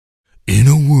In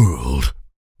a world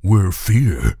where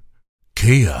fear,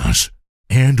 chaos,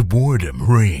 and boredom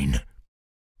reign,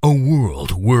 a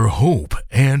world where hope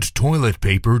and toilet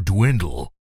paper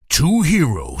dwindle, two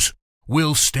heroes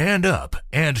will stand up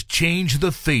and change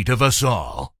the fate of us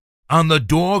all. On the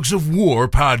Dogs of War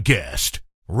podcast,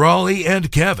 Raleigh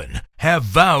and Kevin have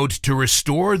vowed to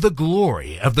restore the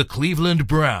glory of the Cleveland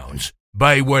Browns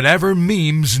by whatever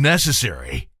means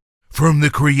necessary. From the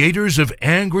creators of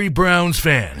Angry Browns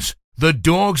Fans, the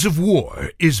Dogs of War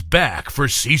is back for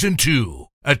Season 2,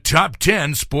 a top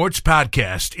 10 sports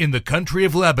podcast in the country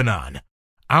of Lebanon.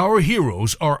 Our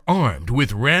heroes are armed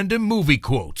with random movie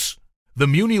quotes, the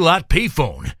Muni Lot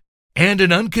payphone, and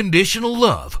an unconditional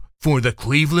love for the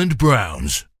Cleveland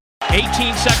Browns.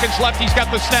 18 seconds left. He's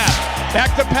got the snap.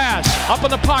 Back to pass. Up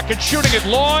in the pocket, shooting it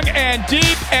long and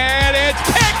deep, and it's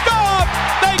picked off.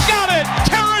 They got it.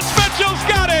 Terrence Mitchell's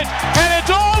got it, and it's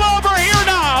all over here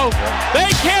now. They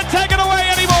can't take it away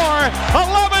anymore.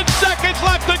 11 seconds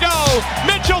left to go.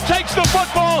 Mitchell takes the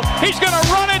football. He's going to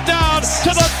run it down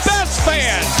to the best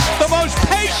fans, the most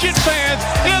patient fans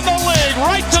in the league,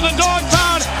 right to the dog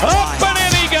pound. Up and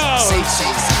in he goes.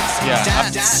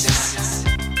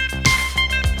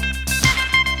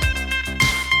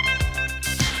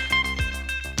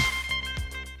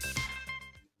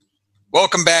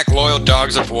 Welcome back, loyal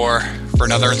Dogs of War, for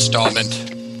another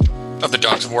installment of the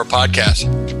Dogs of War podcast.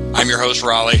 I'm your host,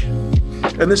 Raleigh.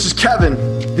 And this is Kevin,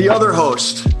 the other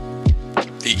host.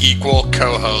 The equal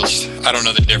co-host. I don't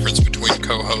know the difference between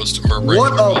co-host or regular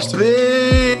What a host.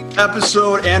 big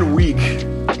episode and week.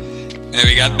 And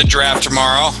we got the draft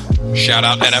tomorrow. Shout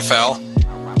out NFL.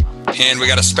 And we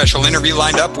got a special interview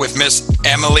lined up with Miss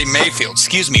Emily Mayfield.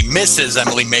 Excuse me, Mrs.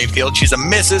 Emily Mayfield. She's a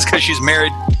Mrs. because she's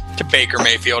married to Baker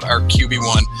Mayfield, our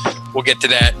QB1. We'll get to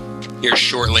that here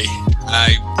shortly.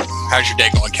 How's your day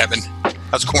going, Kevin?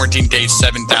 How's quarantine day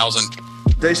 7,000?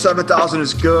 Day 7,000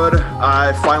 is good.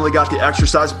 I finally got the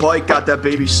exercise bike, got that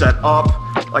baby set up.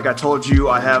 Like I told you,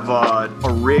 I have a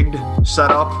rigged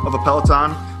setup of a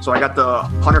Peloton. So I got the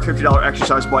 $150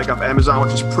 exercise bike off Amazon,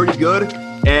 which is pretty good.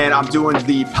 And I'm doing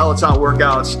the Peloton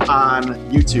workouts on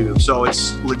YouTube. So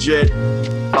it's legit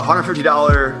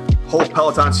 $150 whole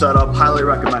Peloton setup. Highly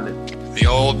recommended. The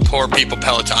old poor people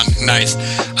Peloton. Nice.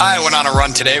 I went on a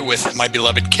run today with my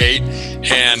beloved Kate,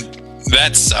 and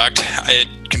that sucked. It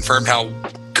confirmed how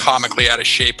comically out of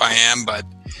shape I am, but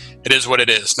it is what it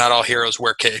is. Not all heroes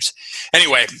wear capes.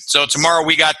 Anyway, so tomorrow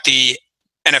we got the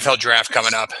NFL draft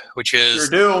coming up, which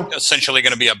is essentially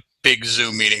going to be a big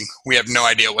Zoom meeting. We have no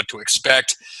idea what to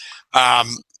expect.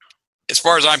 As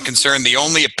far as I'm concerned, the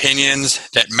only opinions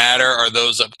that matter are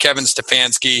those of Kevin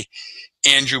Stefanski,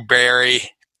 Andrew Barry,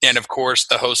 and, of course,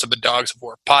 the host of the Dogs of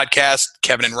War podcast,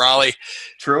 Kevin and Raleigh.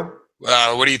 True.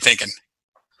 What are you thinking?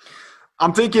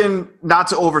 I'm thinking not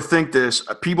to overthink this.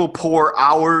 People pour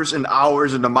hours and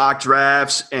hours into mock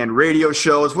drafts and radio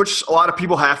shows, which a lot of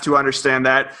people have to understand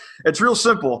that. It's real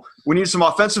simple. We need some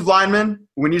offensive linemen.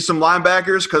 We need some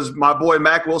linebackers because my boy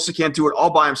Mac Wilson can't do it all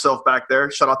by himself back there.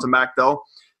 Shout out to Mac, though.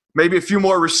 Maybe a few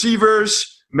more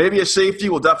receivers, maybe a safety.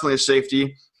 Well, definitely a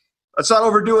safety. Let's not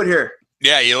overdo it here.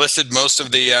 Yeah, you listed most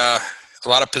of the a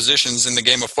lot of positions in the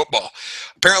game of football.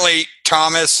 Apparently,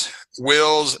 Thomas,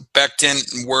 Wills,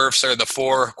 Becton, and Wirfs are the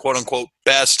four quote-unquote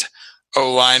best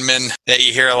O-linemen that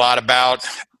you hear a lot about.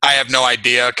 I have no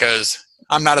idea because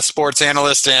I'm not a sports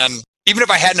analyst, and even if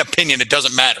I had an opinion, it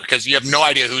doesn't matter because you have no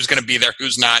idea who's going to be there,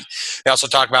 who's not. They also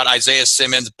talk about Isaiah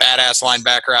Simmons, badass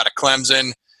linebacker out of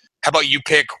Clemson. How about you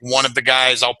pick one of the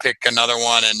guys? I'll pick another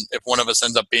one, and if one of us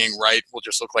ends up being right, we'll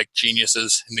just look like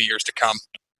geniuses in the years to come.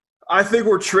 I think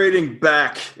we're trading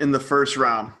back in the first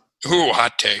round. Ooh,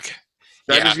 hot take.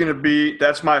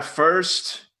 That's my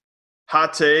first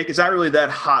hot take. It's not really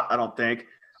that hot, I don't think.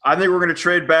 I think we're going to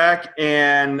trade back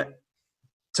and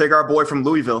take our boy from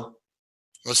Louisville.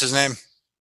 What's his name?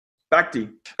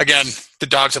 Becty. Again, the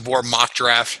Dogs of War mock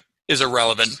draft is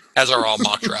irrelevant, as are all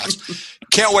mock drafts.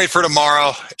 Can't wait for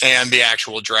tomorrow and the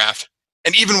actual draft.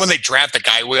 And even when they draft the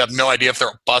guy, we have no idea if they're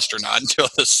a bust or not until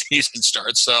the season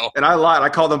starts. So, and I lied. I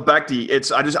called him Becty.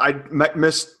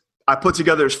 I put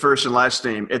together his first and last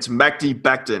name. It's Mekhi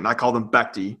Becton. I called him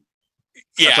Becty.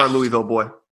 That's our Louisville boy.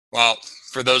 Well,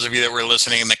 for those of you that were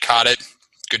listening and that caught it,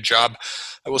 good job.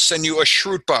 I will send you a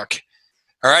Schrute buck.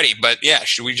 All righty, but yeah,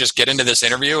 should we just get into this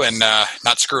interview and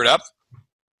not screw it up?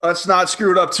 Let's not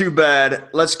screw it up too bad.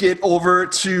 Let's get over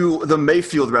to the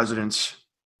Mayfield residence.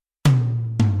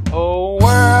 Oh,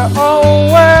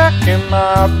 where can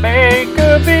my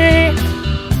baker be?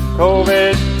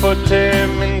 COVID put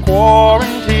him in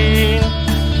quarantine.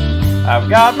 I've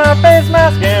got my face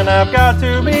mask and I've got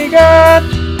to be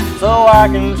good so I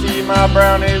can see see my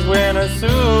Brownies win a Super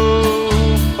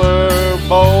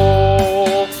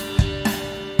Bowl.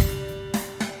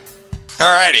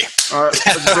 Alrighty. All right,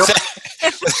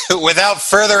 let's go. Without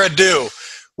further ado,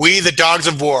 we, the Dogs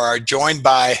of War, are joined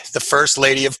by the First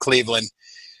Lady of Cleveland,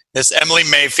 Miss Emily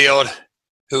Mayfield,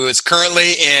 who is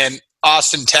currently in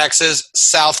Austin, Texas,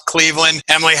 South Cleveland.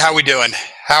 Emily, how we doing?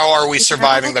 How are we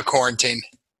surviving the quarantine?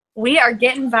 We are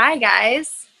getting by,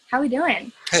 guys. How we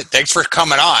doing? Hey, thanks for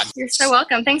coming on. You're so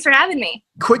welcome. Thanks for having me.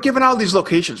 Quit giving out these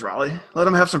locations, Raleigh. Let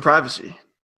them have some privacy.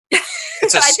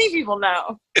 It's a, I think people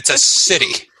know. it's a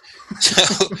city.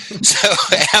 So,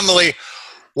 Emily,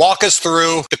 walk us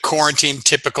through the quarantine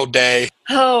typical day.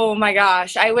 Oh my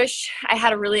gosh. I wish I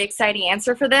had a really exciting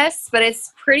answer for this, but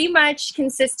it's pretty much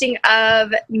consisting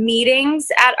of meetings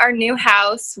at our new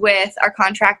house with our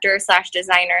contractor /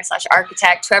 designer /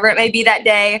 architect, whoever it may be that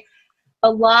day. A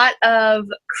lot of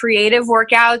creative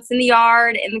workouts in the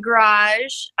yard, in the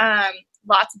garage,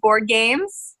 lots of board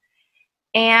games,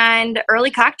 and early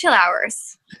cocktail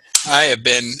hours. I have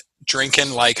been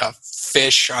drinking like a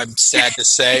fish, I'm sad to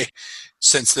say,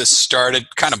 since this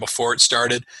started, kind of before it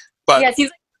started. But Yeah, it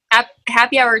seems like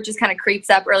happy hour just kind of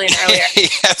creeps up earlier and earlier.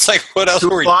 yeah, it's like, what else 2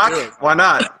 were we o'clock? doing? Why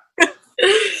not?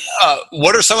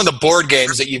 What are some of the board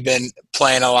games that you've been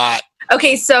playing a lot?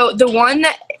 Okay, so the one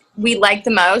that we like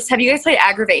the most, have you guys played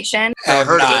Aggravation? I've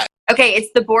heard of Not. it. Okay,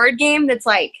 it's the board game that's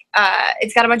like,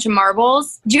 it's got a bunch of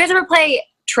marbles. Do you guys ever play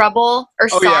Trouble or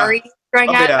Oh, yeah. Sorry growing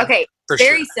Oh, up? yeah. Okay, For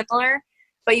very sure. similar,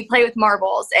 but you play with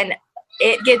marbles, and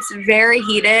it gets very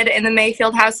heated in the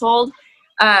Mayfield household,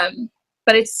 but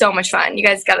it's so much fun. You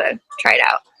guys got to try it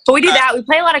out. But we do that. We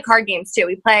play a lot of card games, too.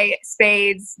 We play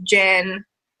spades, gin,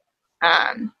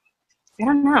 I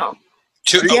don't know.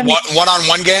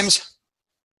 One-on-one games?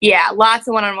 Yeah, lots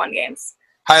of one-on-one games.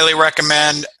 Highly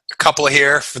recommend a couple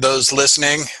here for those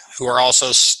listening who are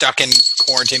also stuck in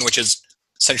quarantine, which is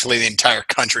essentially the entire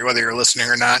country, whether you're listening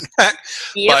or not.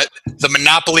 Yep. But the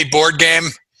Monopoly board game,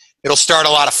 it'll start a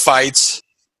lot of fights.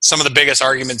 Some of the biggest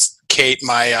arguments Kate,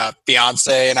 my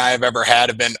fiance, and I have ever had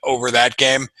have been over that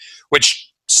game, which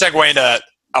segue into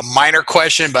a minor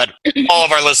question, but all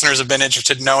of our listeners have been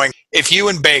interested in knowing, if you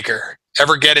and Baker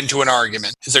ever get into an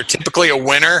argument, is there typically a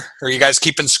winner? Or are you guys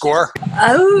keeping score?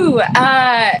 Oh,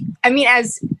 I mean,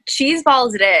 as cheeseball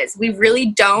as it is, we really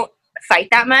don't fight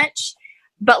that much.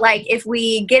 But like, if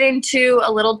we get into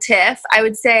a little tiff, I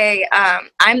would say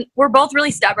we're both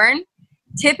really stubborn.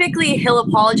 Typically, he'll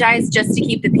apologize just to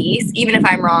keep the peace, even if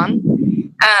I'm wrong.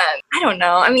 I don't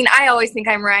know. I mean, I always think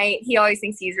I'm right. He always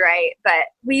thinks he's right, but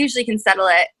we usually can settle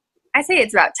it. I say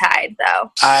it's about tied,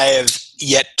 though. I have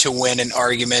yet to win an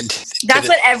argument. That's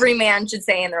what every man should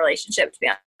say in the relationship, to be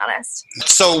honest.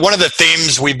 So one of the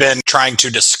themes we've been trying to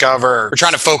discover, we're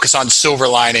trying to focus on silver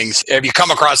linings. Have you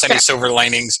come across any silver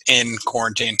linings in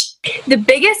quarantine? The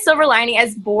biggest silver lining,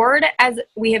 as bored as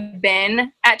we have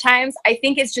been at times, I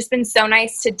think it's just been so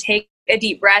nice to take a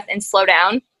deep breath and slow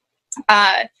down.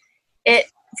 It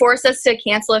forced us to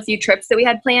cancel a few trips that we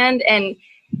had planned, and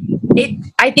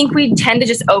I think we tend to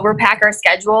just overpack our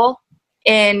schedule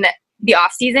in the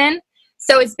off season.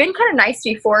 So it's been kind of nice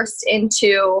to be forced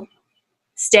into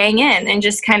staying in and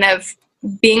just kind of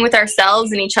being with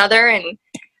ourselves and each other, and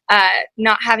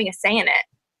not having a say in it.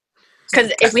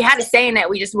 Because if we had a say in it,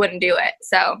 we just wouldn't do it.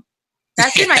 So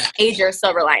that's been my major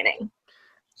silver lining.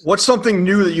 What's something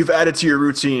new that you've added to your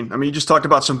routine? I mean, you just talked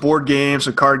about some board games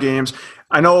and card games.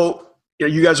 I know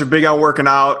you guys are big on working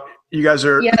out. You guys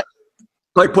are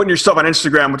like putting your stuff on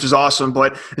Instagram, which is awesome.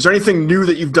 But is there anything new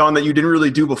that you've done that you didn't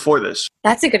really do before this?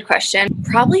 That's a good question.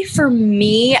 Probably for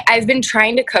me, I've been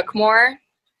trying to cook more.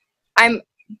 I'm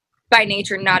by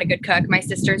nature not a good cook. My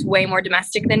sister's way more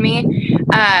domestic than me.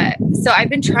 So I've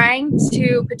been trying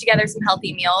to put together some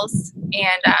healthy meals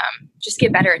and just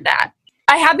get better at that.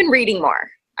 I have been reading more.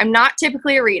 I'm not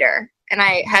typically a reader, and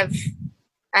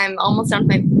I'm almost done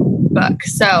with my book.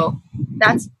 So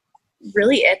that's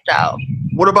really it, though.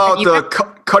 What about the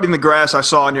cutting the grass I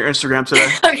saw on your Instagram today?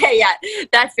 Okay, yeah,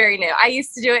 that's very new. I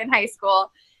used to do it in high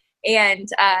school, and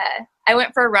I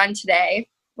went for a run today,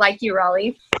 like you,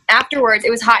 Raleigh. Afterwards,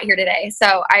 it was hot here today,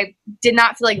 so I did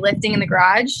not feel like lifting in the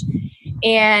garage.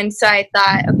 And so I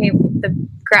thought, okay, the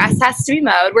grass has to be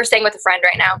mowed. We're staying with a friend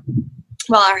right now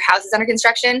while our house is under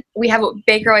construction. We have what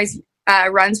Baker always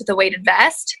runs with a weighted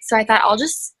vest. So I thought I'll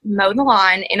just mow the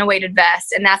lawn in a weighted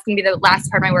vest, and that's going to be the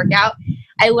last part of my workout.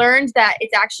 I learned that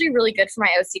it's actually really good for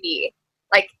my OCD.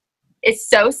 Like, it's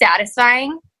so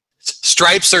satisfying.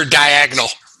 Stripes or diagonal?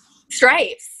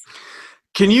 Stripes.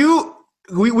 Can you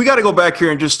we got to go back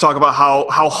here and just talk about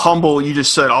how humble you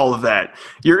just said all of that.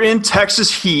 You're in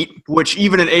Texas heat, which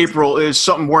even in April is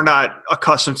something we're not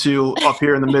accustomed to up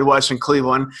here in the Midwest and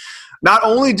Cleveland. Not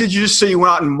only did you just say you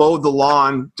went out and mowed the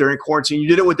lawn during quarantine, you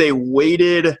did it with a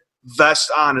weighted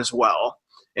vest on as well.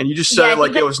 And you just said it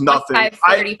like it was nothing.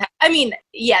 I mean,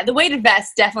 yeah, the weighted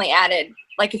vest definitely added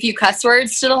like a few cuss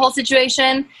words to the whole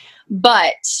situation.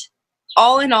 But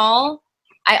all in all,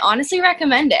 I honestly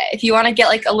recommend it if you want to get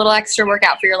like a little extra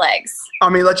workout for your legs. I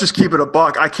mean, let's just keep it a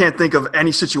buck. I can't think of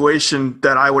any situation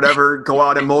that I would ever go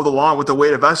out and mow the lawn with a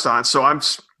weighted vest on. So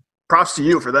props to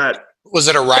you for that. Was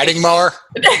it a riding mower?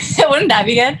 Wouldn't that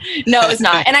be good? No, it was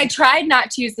not. And I tried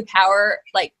not to use the power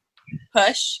like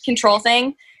push control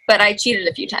thing, but I cheated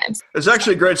a few times. It's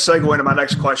actually a great segue into my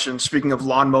next question. Speaking of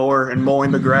lawnmower and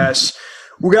mowing the grass,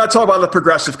 we got to talk about the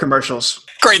Progressive commercials.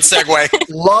 Great segue.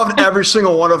 Loved every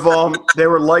single one of them. They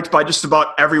were liked by just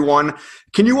about everyone.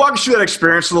 Can you walk us through that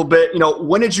experience a little bit? You know,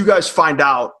 when did you guys find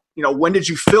out? You know, when did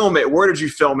you film it? Where did you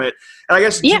film it? And I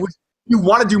guess you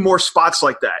want to do more spots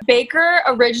like that. Baker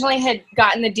originally had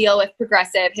gotten the deal with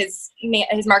Progressive. His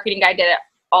marketing guy did it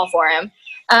all for him.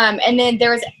 And then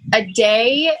there was a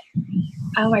day,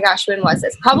 oh my gosh, when was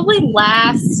this? Probably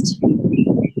last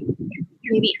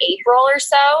maybe April or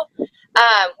so.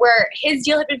 Where his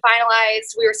deal had been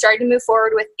finalized. We were starting to move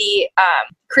forward with the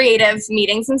creative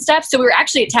meetings and stuff. So we were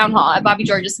actually at Town Hall at Bobby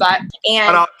George's spot.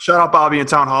 And shout out Bobby in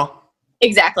Town Hall.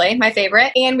 Exactly, my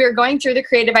favorite. And we were going through the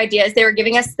creative ideas. They were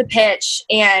giving us the pitch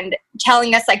and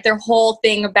telling us like their whole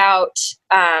thing about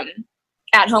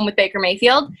At Home with Baker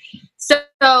Mayfield. So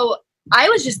I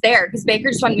was just there because Baker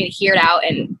just wanted me to hear it out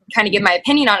and kind of give my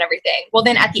opinion on everything. Well,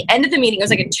 then at the end of the meeting, it was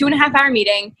like a 2.5-hour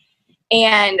meeting.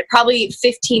 And probably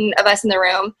 15 of us in the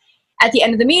room. At the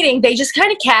end of the meeting, they just kind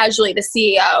of casually, the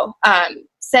CEO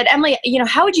said, Emily, you know,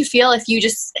 how would you feel if you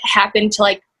just happened to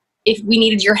like, if we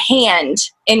needed your hand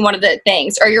in one of the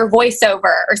things or your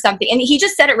voiceover or something? And he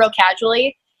just said it real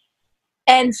casually.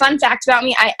 And fun fact about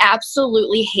me, I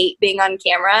absolutely hate being on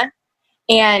camera,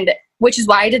 and which is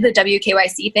why I did the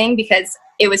WKYC thing, because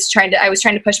I was trying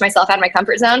to push myself out of my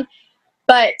comfort zone.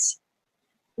 But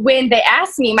when they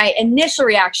asked me, my initial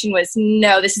reaction was,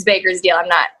 no, this is Baker's deal.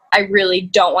 I really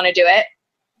don't want to do it.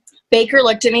 Baker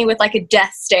looked at me with like a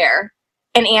death stare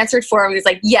and answered for him. He was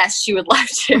like, yes, she would love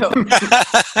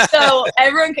to. So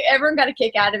everyone got a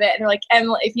kick out of it. And they're like,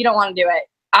 Emily, if you don't want to do it,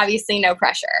 obviously no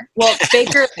pressure. Well,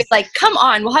 Baker is like, come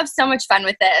on, we'll have so much fun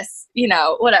with this, you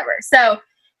know, whatever. So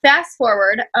fast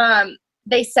forward,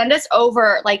 they send us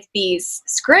over like these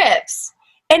scripts.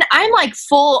 And I'm like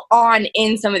full on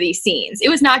in some of these scenes. It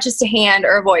was not just a hand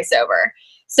or a voiceover.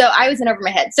 So I was in over my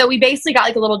head. So we basically got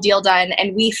like a little deal done,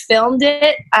 and we filmed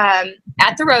it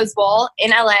at the Rose Bowl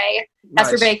in LA.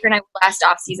 That's where Baker and I were last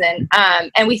off season.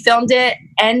 And we filmed it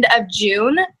end of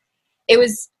June. It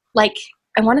was like,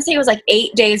 I want to say it was like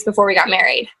 8 days before we got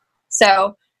married.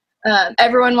 So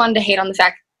everyone wanted to hate on the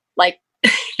fact like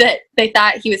that they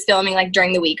thought he was filming like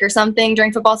during the week or something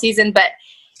during football season. But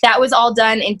that was all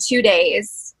done in 2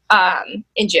 days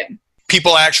in June.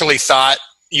 People actually thought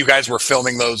you guys were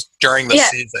filming those during the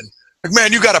season. Like,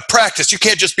 man, you got to practice. You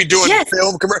can't just be doing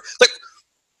film. Like,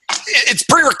 it's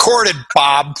pre-recorded,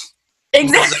 Bob.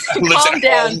 Exactly. Calm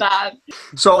down, Bob.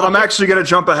 So I'm actually going to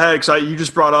jump ahead because you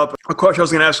just brought up a question I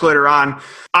was going to ask later on.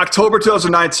 October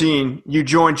 2019, you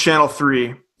joined Channel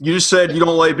 3. You just said you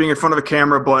don't like being in front of a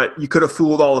camera, but you could have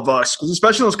fooled all of us. Because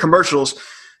especially in those commercials,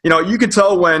 you know, you could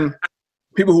tell when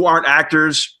people who aren't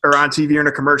actors are on TV or in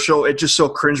a commercial, it's just so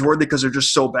cringeworthy because they're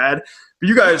just so bad. But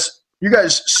you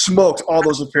guys smoked all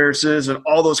those appearances and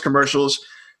all those commercials.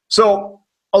 So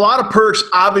a lot of perks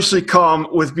obviously come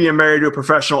with being married to a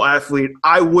professional athlete.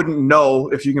 I wouldn't know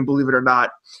if you can believe it or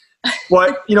not.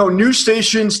 But, you know, news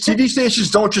stations, TV stations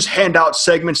don't just hand out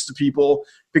segments to people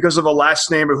because of a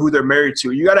last name or who they're married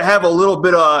to. You got to have a little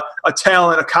bit of a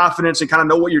talent, a confidence, and kind of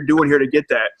know what you're doing here to get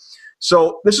that.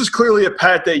 So this is clearly a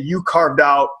path that you carved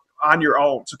out on your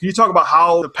own. So can you talk about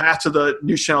how the path to the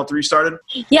News Channel 3 started?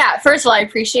 Yeah, first of all, I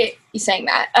appreciate you saying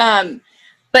that.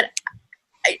 But,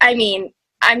 I mean,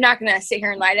 I'm not going to sit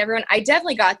here and lie to everyone. I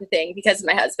definitely got the thing because of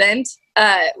my husband.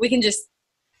 We can just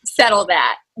settle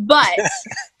that. But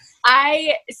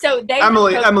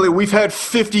Emily, we've had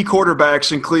 50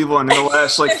 quarterbacks in Cleveland in the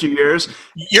last few years.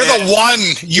 You're the one.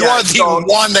 You are the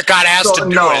one that got asked to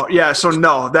do it. Yeah, so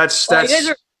no, that's. You guys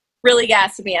are really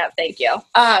gassing me up. Thank you.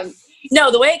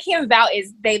 No, the way it came about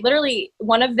is they literally,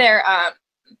 one of their, I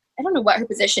don't know what her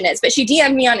position is, but she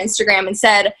DM'd me on Instagram and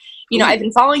said, you know, I've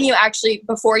been following you actually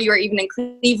before you were even in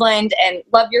Cleveland and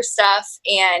love your stuff.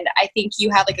 And I think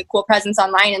you have like a cool presence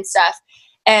online and stuff.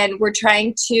 And we're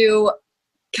trying to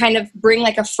kind of bring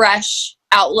like a fresh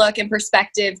outlook and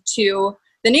perspective to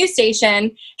the news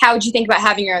station. How would you think about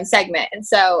having your own segment? And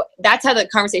so that's how the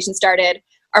conversation started.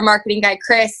 Our marketing guy,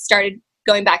 Chris, started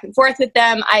going back and forth with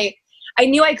them. I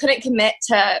knew I couldn't commit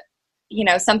to,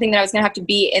 something that I was going to have to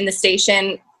be in the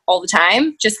station all the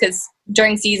time, just because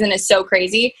during season is so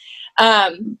crazy.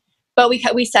 But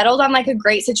we settled on like a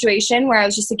great situation where I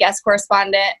was just a guest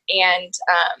correspondent, and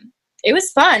it was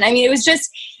fun. I mean, it was just,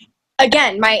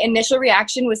 again, my initial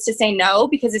reaction was to say no,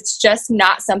 because it's just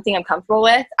not something I'm comfortable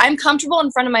with. I'm comfortable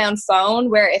in front of my own phone,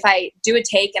 where if I do a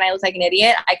take and I look like an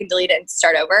idiot, I can delete it and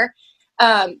start over.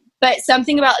 But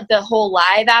something about the whole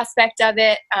live aspect of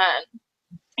it,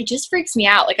 it just freaks me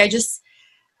out. Like, I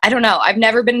don't know. I've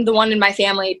never been the one in my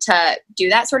family to do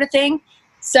that sort of thing.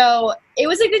 So it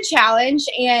was a good challenge.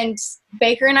 And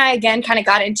Baker and I, again, kind of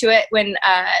got into it when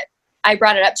I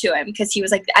brought it up to him, because he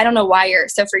was like, I don't know why you're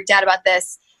so freaked out about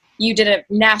this. You did a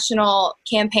national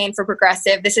campaign for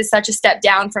progressive. This is such a step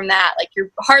down from that. Like,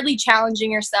 you're hardly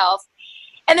challenging yourself.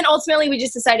 And then ultimately we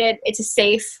just decided it's a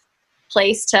safe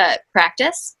place to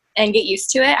practice and get used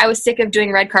to it. I was sick of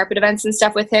doing red carpet events and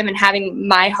stuff with him and having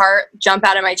my heart jump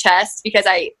out of my chest because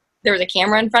there was a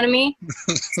camera in front of me.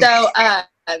 So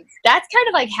that's kind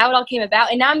of like how it all came about.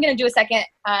 And now I'm going to do a second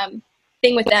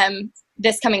thing with them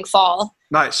this coming fall.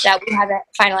 Nice. That we haven't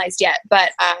finalized yet.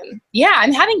 But yeah,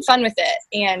 I'm having fun with it.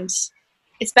 And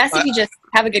it's best if you just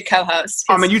have a good co-host.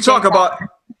 I mean, you talk about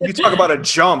a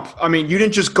jump. I mean, you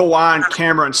didn't just go on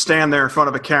camera and stand there in front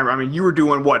of a camera. I mean, you were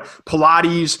doing what?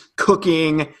 Pilates,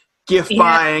 cooking, gift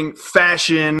buying,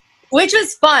 fashion. Which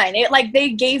was fun.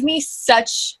 They gave me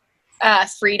such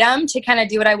freedom to kind of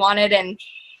do what I wanted. And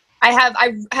I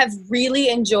have really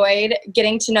enjoyed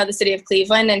getting to know the city of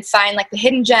Cleveland and find like the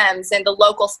hidden gems and the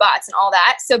local spots and all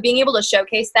that. So being able to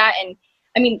showcase that, and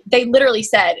I mean, they literally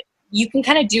said you can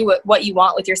kind of do what you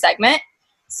want with your segment.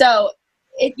 So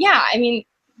I mean,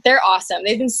 they're awesome.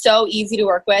 They've been so easy to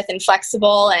work with and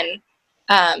flexible, and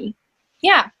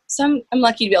so I'm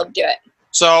lucky to be able to do it.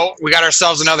 So we got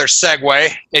ourselves another segue.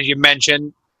 As you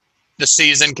mentioned, the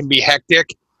season can be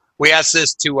hectic. We asked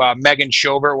this to Megan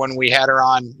Schobert when we had her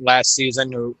on last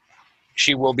season, who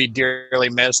she will be dearly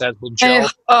missed, as will Joe.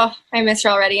 I miss her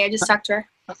already. I just talked to her.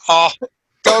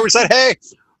 Go said, hey.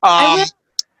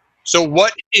 So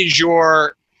what is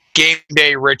your game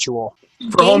day ritual?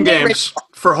 For home games.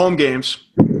 For home games.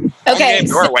 Okay. Home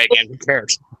games or away games, who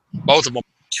cares? Both of them.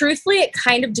 Truthfully, it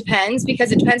kind of depends,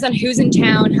 because it depends on who's in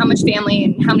town, how much family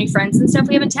and how many friends and stuff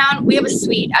we have in town. We have a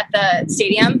suite at the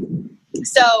stadium.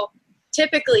 So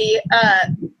typically,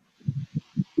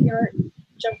 you want to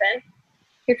jump in?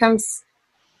 Here comes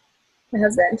my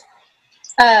husband.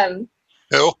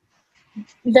 Who?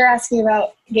 They're asking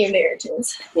about game day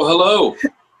routines. Well, hello.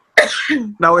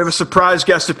 Now we have a surprise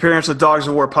guest appearance of Dogs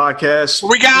of War podcast.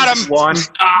 We got him. One.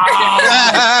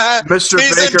 Mr.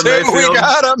 Baker Mayfield. We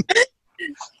got him.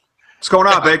 What's going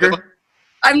on, Baker?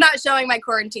 I'm not showing my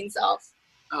quarantine self.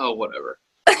 Oh, whatever.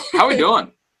 How we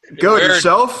doing? Good.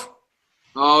 Yourself?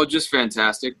 Oh, just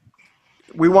fantastic.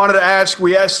 We wanted to ask,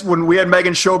 we asked when we had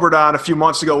Megan Schobert on a few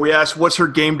months ago, we asked what's her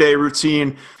game day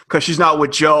routine, because she's not with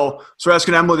Joe. So we're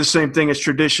asking Emily the same thing as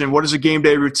tradition. What is a game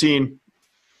day routine?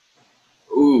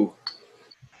 Ooh.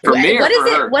 For me or for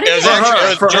her? What is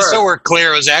it? For her. Just so we're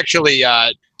clear, it was actually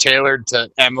tailored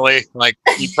to Emily. Like,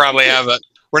 you probably have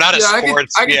we're not a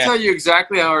sports. I can tell you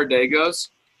exactly how our day goes.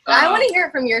 I want to hear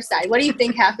it from your side. What do you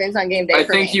think happens on game day I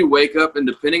think you wake up, and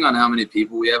depending on how many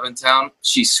people we have in town,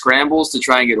 she scrambles to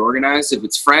try and get organized. If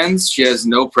it's friends, she has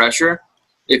no pressure.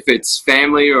 If it's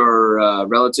family or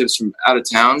relatives from out of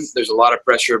town, there's a lot of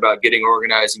pressure about getting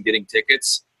organized and getting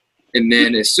tickets. And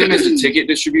then as soon as the ticket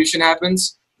distribution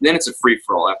happens, then it's a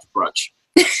free-for-all after brunch.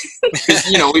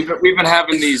 Because, we've been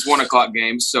having these 1 o'clock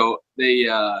games, so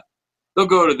they'll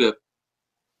go to the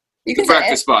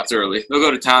breakfast spots early. They'll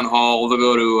go to Town Hall. They'll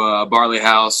go to Barley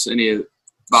House. Any of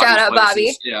Bobby's Shout out, places.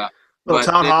 Bobby. Yeah. Little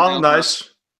Town Hall, nice.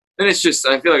 Then it's just,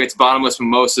 I feel like it's bottomless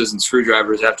mimosas and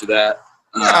screwdrivers after that.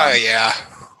 Yeah.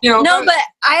 No, but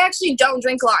I actually don't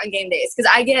drink a lot on game days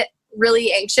because I get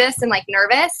really anxious and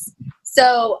nervous.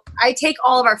 So I take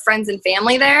all of our friends and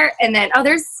family there, and then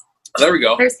there we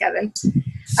go. There's Kevin.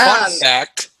 Fun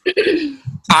fact: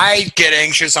 I get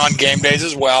anxious on game days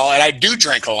as well, and I do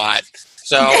drink a lot.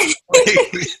 So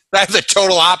that's the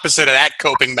total opposite of that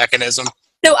coping mechanism.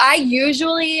 So I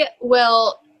usually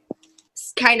will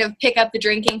kind of pick up the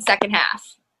drinking second half,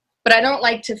 but I don't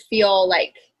like to feel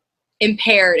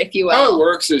impaired, if you will. How it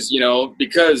works is,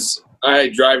 because I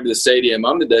drive to the stadium,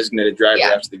 I'm the designated driver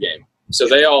after the game. So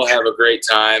they all have a great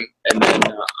time, and then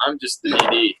I'm just the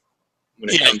DD when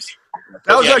it comes.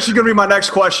 That was actually going to be my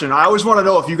next question. I always want to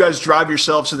know if you guys drive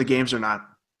yourselves to the games or not.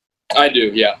 I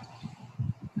do, yeah.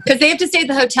 Because they have to stay at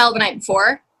the hotel the night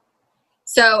before.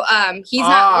 So he's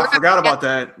not. I forgot about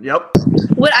that. Yep.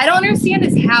 What I don't understand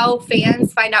is how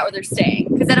fans find out where they're staying.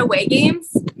 Because at away games,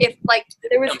 if like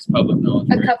there was Public knowledge,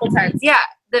 a couple times, yeah.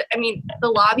 The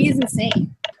lobby is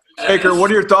insane. Baker, what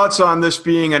are your thoughts on this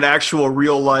being an actual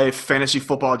real life fantasy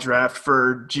football draft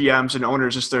for GMs and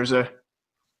owners this Thursday?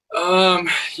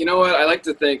 You know what? I like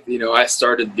to think, I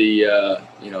started the,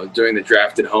 during the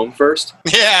draft at home first.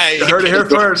 Yeah. You heard it here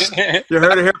first. You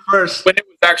heard it here first. When it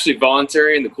was actually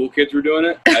voluntary and the cool kids were doing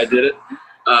it, I did it.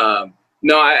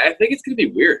 No, I think it's going to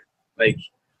be weird. Like,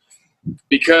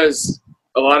 because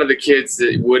a lot of the kids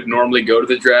that would normally go to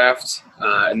the draft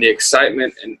and the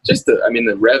excitement and just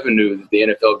the revenue that the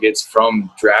NFL gets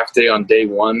from draft day on day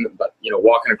one, but,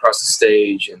 walking across the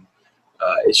stage and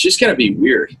it's just going to be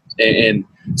weird. And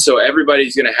so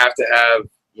everybody's going to have,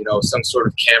 some sort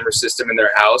of camera system in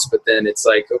their house, but then it's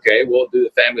like, okay, well, do the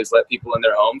families let people in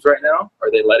their homes right now?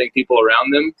 Are they letting people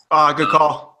around them? Good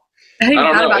call. I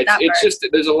don't know. It's just,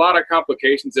 there's a lot of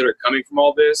complications that are coming from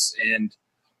all this, and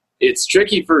it's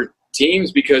tricky for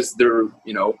teams because they're,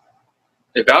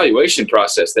 evaluation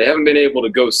process. They haven't been able to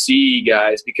go see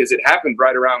guys because it happened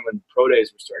right around when pro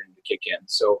days were starting to kick in.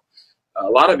 So a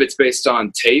lot of it's based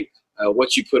on tape,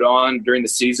 what you put on during the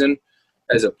season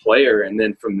as a player. And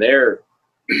then from there,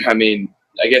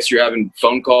 I guess you're having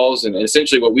phone calls and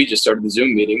essentially what we just started, the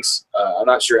Zoom meetings. I'm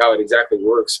not sure how it exactly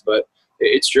works, but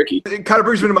it's tricky. It kind of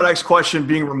brings me to my next question,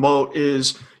 being remote,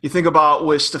 is you think about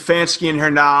with Stefanski in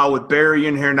here now, with Barry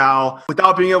in here now,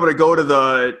 without being able to go to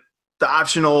the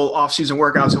optional off-season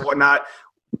workouts and whatnot,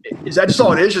 is that just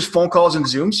all it is, just phone calls and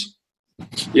Zooms?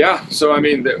 Yeah. So,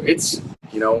 it's,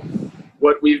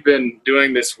 what we've been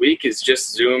doing this week is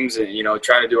just Zooms and,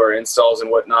 trying to do our installs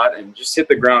and whatnot and just hit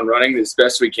the ground running as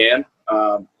best we can.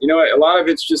 A lot of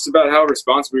it's just about how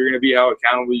responsible you're going to be, how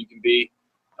accountable you can be.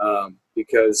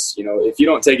 Because, if you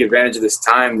don't take advantage of this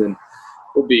time, then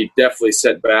we'll be definitely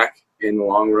set back in the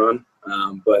long run.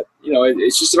 But,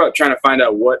 it's just about trying to find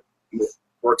out what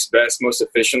works best, most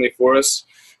efficiently for us.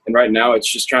 And right now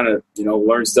it's just trying to,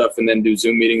 learn stuff and then do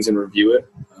Zoom meetings and review it.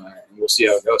 And we'll see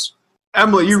how it goes.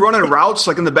 Emily, you running routes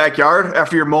like in the backyard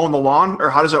after you're mowing the lawn, or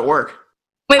how does that work?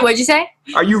 Wait, what'd you say?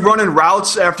 Are you running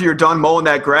routes after you're done mowing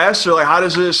that grass? Or how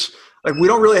does this – we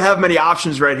don't really have many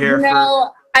options right here.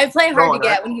 No, I play hard to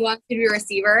get when he wants to be a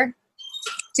receiver.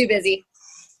 Too busy.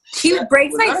 He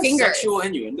breaks my finger. Sexual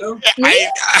innuendo?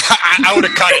 I would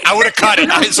have cut it.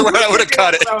 I swear I would have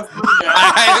cut it.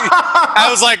 I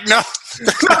was like, no.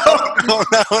 No.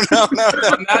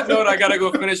 On that note, I got to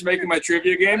go finish making my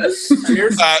trivia game.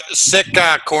 Cheers. Sick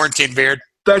quarantine beard.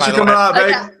 Thanks for coming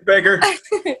on, Baker.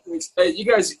 Hey, you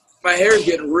guys, my hair is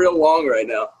getting real long right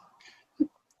now.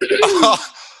 Oh,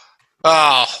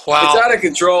 wow. It's out of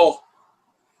control.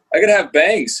 I could have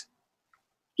bangs.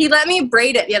 He let me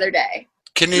braid it the other day.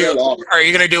 Are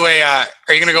you going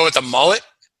to go with a mullet?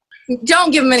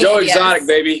 Don't give him any Joe ideas. Exotic,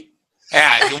 baby.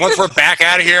 Yeah, once we're back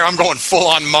out of here, I'm going full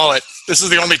on mullet. This is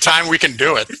the only time we can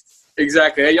do it.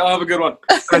 Exactly. Hey, y'all have a good one.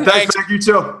 Thanks. You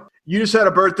too. You just had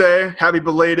a birthday. Happy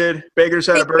belated. Baker just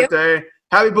had a birthday.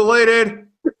 Happy belated.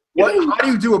 How do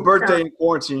you do a birthday in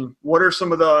quarantine? What are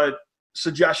some of the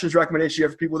suggestions, recommendations you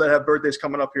have for people that have birthdays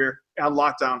coming up here on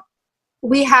lockdown?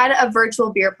 We had a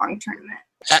virtual beer pong tournament.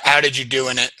 How did you do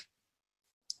in it?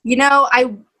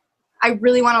 I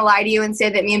really want to lie to you and say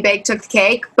that me and Bake took the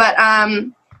cake, but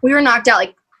we were knocked out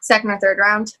second or third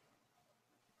round.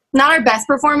 Not our best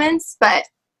performance, but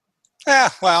yeah,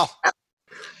 well.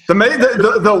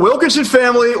 The Wilkinson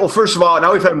family. Well, first of all,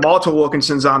 now we've had multiple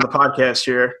Wilkinsons on the podcast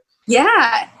here.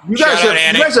 Yeah, you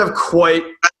guys have quite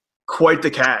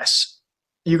the cast.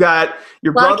 You got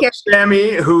your brother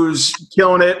Sammy, who's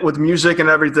killing it with music and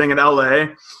everything in LA.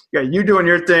 You got you doing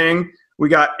your thing. We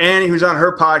got Annie, who's on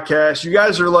her podcast. You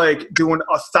guys are doing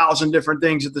 1,000 different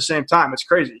things at the same time. It's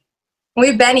crazy. We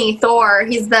have Benny Thor.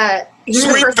 He's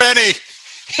Sweet Benny.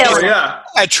 Oh, yeah.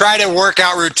 I tried a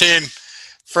workout routine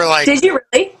for Did you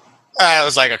really? It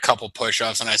was a couple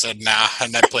push-ups, and I said nah,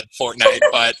 and I played Fortnite.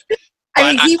 But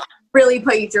he really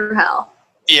put you through hell.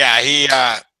 Yeah, he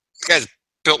guy's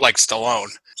built like Stallone.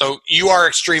 So you are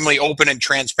extremely open and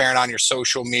transparent on your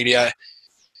social media.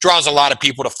 Draws a lot of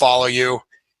people to follow you.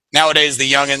 Nowadays, the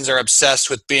youngins are obsessed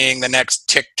with being the next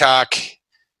TikTok,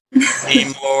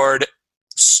 meme lord,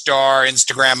 star,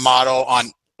 Instagram model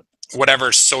on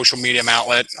whatever social media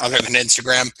outlet other than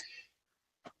Instagram.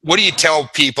 What do you tell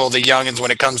people, the youngins,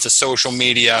 when it comes to social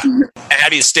media? How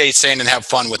do you stay sane and have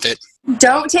fun with it?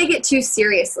 Don't take it too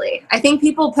seriously. I think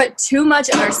people put too much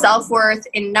of their self-worth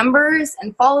in numbers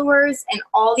and followers and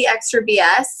all the extra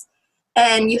BS.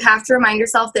 And you have to remind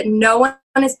yourself that no one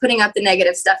is putting up the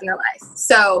negative stuff in their life.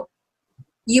 So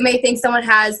you may think someone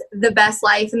has the best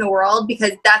life in the world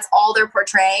because that's all they're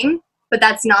portraying, but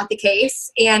that's not the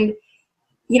case. And,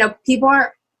 people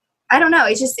aren't, I don't know.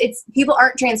 It's people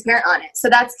aren't transparent on it. So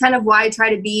that's kind of why I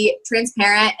try to be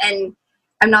transparent, and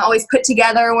I'm not always put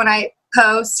together when I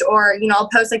post, or, I'll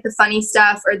post like the funny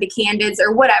stuff or the candids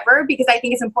or whatever, because I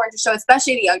think it's important to show,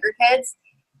 especially the younger kids,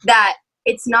 that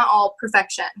it's not all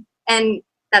perfection, and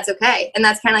that's okay. And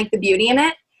that's kind of like the beauty in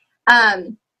it.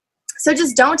 So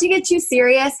just don't take it too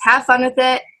serious. Have fun with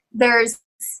it. There's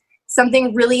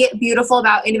something really beautiful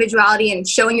about individuality and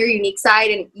showing your unique side,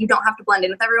 and you don't have to blend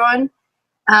in with everyone.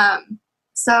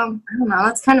 So I don't know.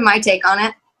 That's kind of my take on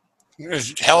it. It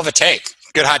was a hell of a take.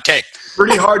 Good hot take.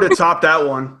 Pretty hard to top that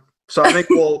one. So I think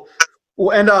we'll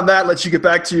end on that. Let you get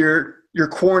back to your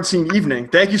quarantine evening.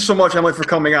 Thank you so much, Emily, for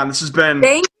coming on. This has been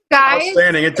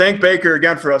outstanding. And thank Baker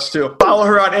again for us too. Follow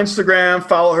her on Instagram.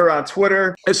 Follow her on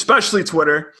Twitter, especially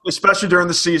Twitter, especially during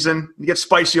the season. You get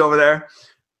spicy over there.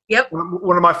 Yep.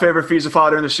 One of my favorite feeds to follow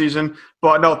during the season.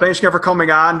 But no, thanks again for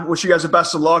coming on. Wish you guys the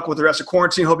best of luck with the rest of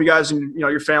quarantine. Hope you guys and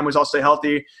your families all stay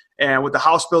healthy, and with the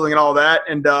house building and all that.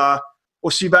 And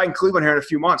we'll see you back in Cleveland here in a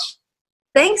few months.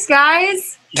 Thanks,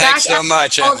 guys. Thanks so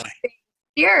much, Emily.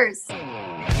 Cheers.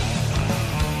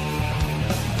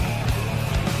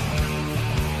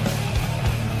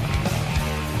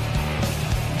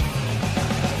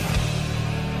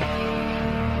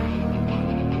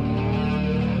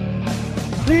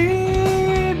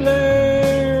 Cleveland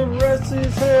rests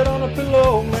his head on a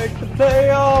pillow, make the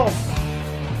playoffs.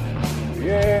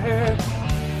 Yeah.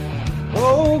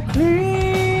 Oh,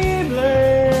 Cleveland,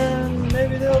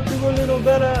 maybe they'll do a little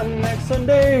better next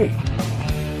Sunday.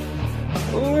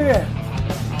 Oh, yeah.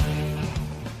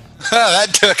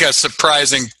 That took a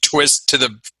surprising twist to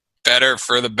the better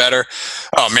for the better.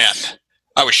 Oh, man.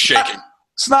 I was shaking.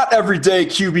 It's not every day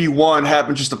QB1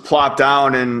 happens just to plop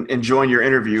down and join your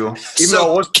interview. Even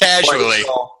though it was casually.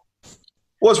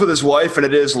 Was with his wife, and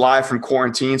it is live from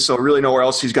quarantine, so really nowhere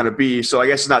else he's going to be. So I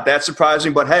guess it's not that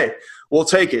surprising, but hey, we'll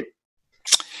take it.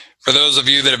 For those of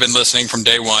you that have been listening from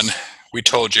day one, we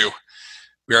told you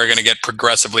we are going to get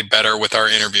progressively better with our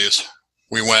interviews.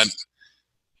 We went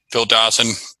Phil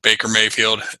Dawson, Baker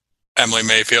Mayfield, Emily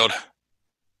Mayfield.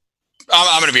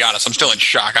 I'm going to be honest, I'm still in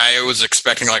shock. I was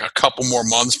expecting like a couple more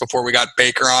months before we got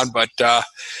Baker on, but kind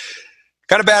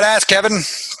of badass, Kevin.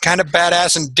 Kind of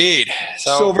badass indeed.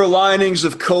 So, silver linings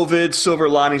of COVID, silver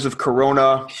linings of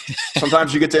Corona.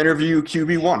 Sometimes you get to interview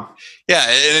QB1. Yeah,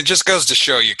 and it just goes to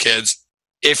show you, kids,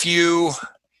 if you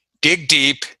dig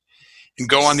deep and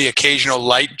go on the occasional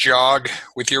light jog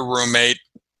with your roommate,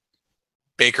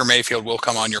 Baker Mayfield will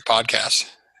come on your podcast.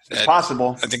 It's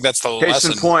possible. I think that's the Case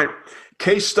lesson. in point.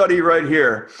 Case study right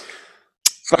here.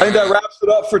 I think that wraps it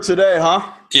up for today,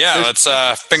 huh? Yeah, let's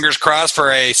fingers crossed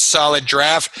for a solid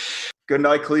draft. Good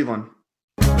night, Cleveland.